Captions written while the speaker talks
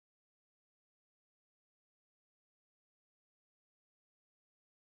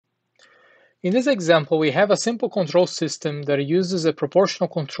In this example, we have a simple control system that uses a proportional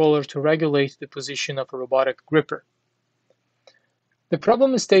controller to regulate the position of a robotic gripper. The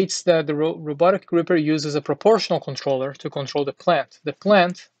problem states that the robotic gripper uses a proportional controller to control the plant. The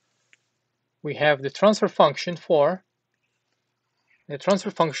plant, we have the transfer function for. The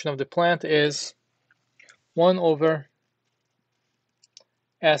transfer function of the plant is 1 over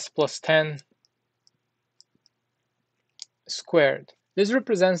s plus 10 squared. This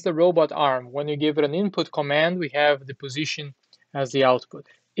represents the robot arm. When you give it an input command, we have the position as the output.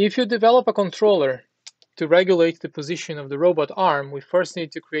 If you develop a controller to regulate the position of the robot arm, we first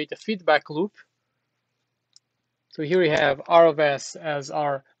need to create a feedback loop. So here we have R of S as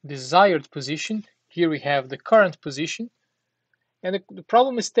our desired position. Here we have the current position. And the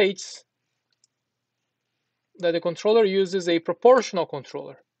problem states that the controller uses a proportional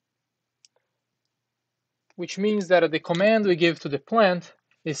controller, which means that the command we give to the plant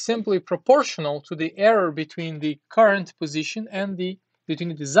is simply proportional to the error between the current position and between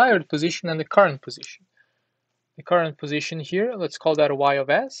the desired position and the current position. The current position here, let's call that y of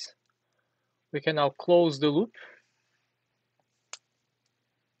s. We can now close the loop.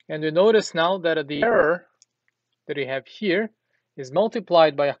 And we notice now that the error that we have here is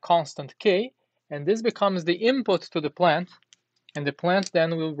multiplied by a constant k, and this becomes the input to the plant, and the plant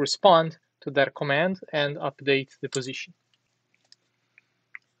then will respond to that command and update the position.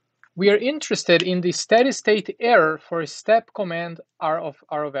 We are interested in the steady state error for a step command R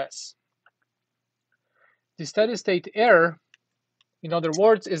of S. The steady state error, in other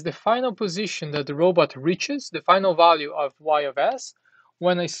words, is the final position that the robot reaches, the final value of y of s,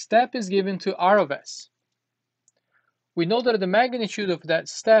 when a step is given to R of s. We know that the magnitude of that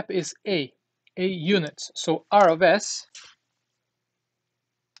step is a units. So R of s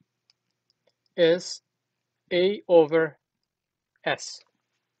is a over s.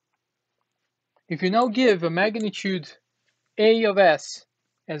 If you now give a magnitude a of s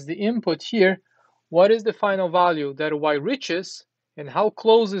as the input here, what is the final value that y reaches, and how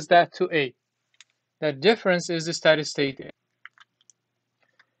close is that to a? That difference is the steady state error.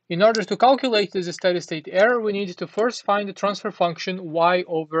 In order to calculate this steady state error, we need to first find the transfer function y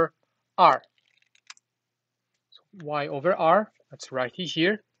over r. So y over r, let's write it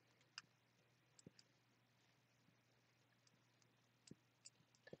here.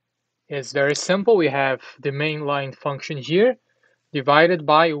 It's very simple. We have the main line function here divided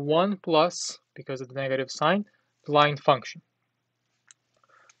by 1 plus, because of the negative sign, the line function.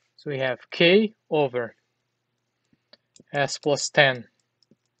 So we have k over s plus 10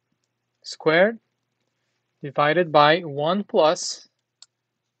 squared divided by 1 plus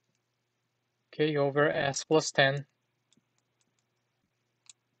k over s plus 10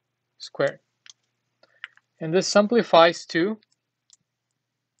 squared. And this simplifies to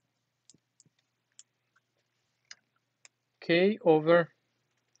k over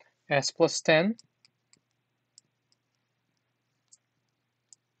s plus 10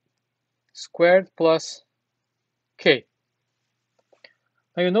 squared plus k.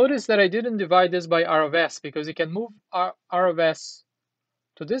 Now you notice that I didn't divide this by r of s, because you can move r of s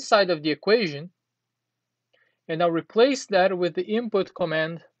to this side of the equation and now replace that with the input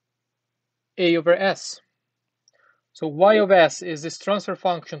command a over s. So y of s is this transfer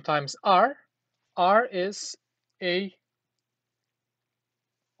function times r. R is a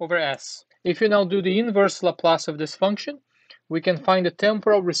over s. If you now do the inverse Laplace of this function, we can find the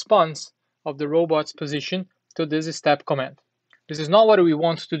temporal response of the robot's position to this step command. This is not what we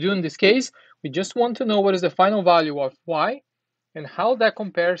want to do in this case. We just want to know what is the final value of y and how that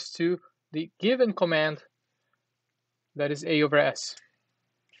compares to the given command, that is a over s.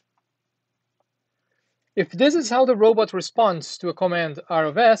 If this is how the robot responds to a command r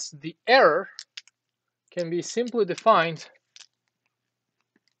of s, the error can be simply defined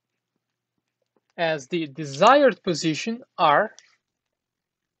as the desired position r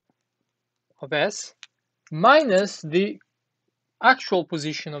of s minus the actual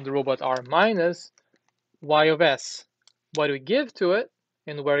position of the robot r minus y of s, what we give to it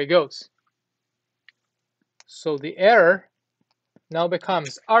and where it goes. So the error now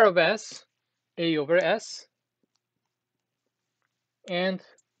becomes r of s a over s, and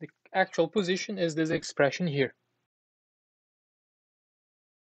the actual position is this expression here.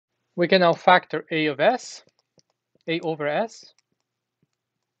 We can now factor a of s, a over s,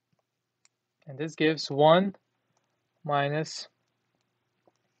 and this gives 1 minus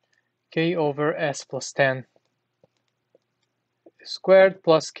k over s plus 10 squared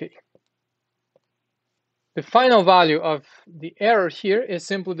plus k. The final value of the error here is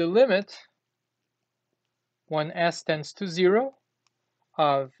simply the limit when s tends to 0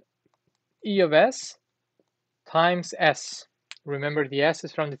 of E of S times S. Remember, the S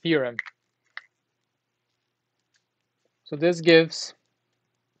is from the theorem. So this gives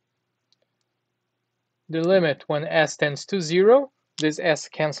the limit when S tends to 0. This S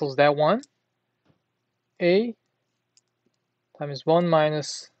cancels that one. A times 1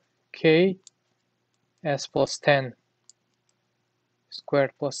 minus K S plus 10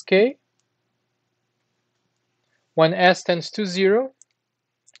 squared plus K. When S tends to 0,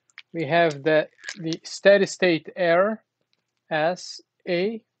 we have the steady state error as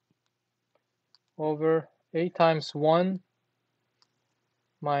A over A times 1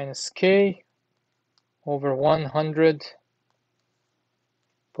 minus K over 100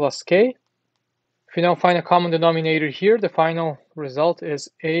 plus K. If you now find a common denominator here, the final result is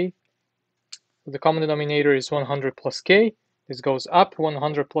A. The common denominator is 100 plus K. This goes up.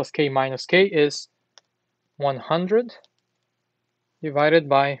 100 plus K minus K is 100 divided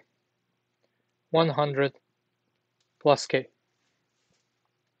by 100 plus K.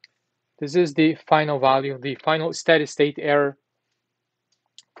 This is the final value, the final steady state error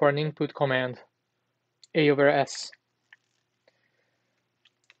for an input command, A over S.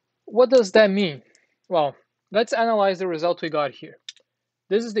 What does that mean? Well, let's analyze the result we got here.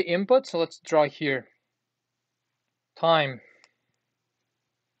 This is the input, so let's draw here time.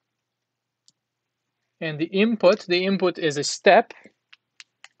 And the input is a step.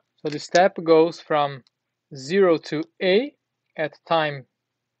 So the step goes from 0 to A at time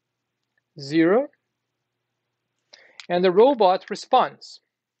 0. And the robot responds.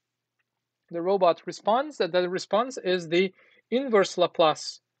 The robot responds, that the response is the inverse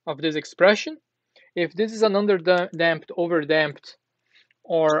Laplace of this expression. If this is an underdamped, overdamped,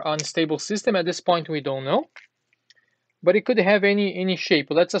 or unstable system, at this point we don't know. But it could have any shape.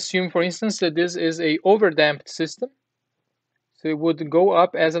 Let's assume, for instance, that this is a overdamped system. So it would go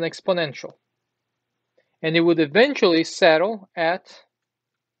up as an exponential. And it would eventually settle at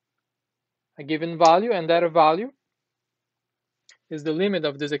a given value, and that value is the limit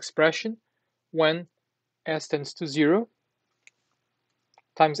of this expression when S tends to 0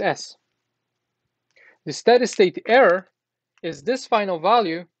 times S. The steady state error is this final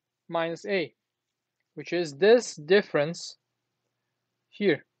value minus A, which is this difference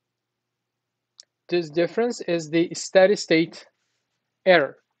here. This difference is the steady state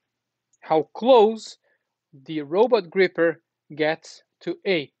error, how close the robot gripper gets to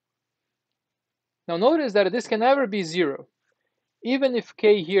A. Now notice that this can never be 0. Even if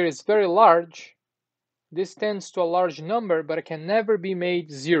K here is very large, this tends to a large number, but it can never be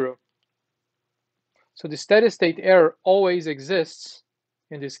made 0. So the steady state error always exists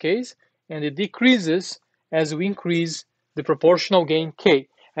in this case, and it decreases as we increase the proportional gain K.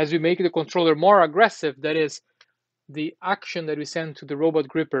 As we make the controller more aggressive, that is, the action that we send to the robot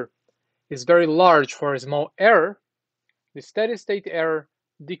gripper is very large for a small error, the steady state error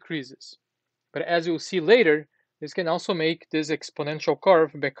decreases. But as you'll see later, this can also make this exponential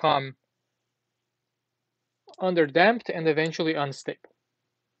curve become underdamped and eventually unstable.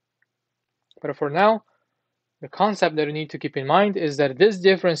 But for now, the concept that you need to keep in mind is that this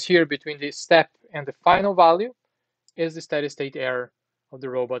difference here between the step and the final value is the steady state error of the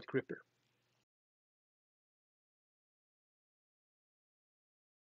robot gripper.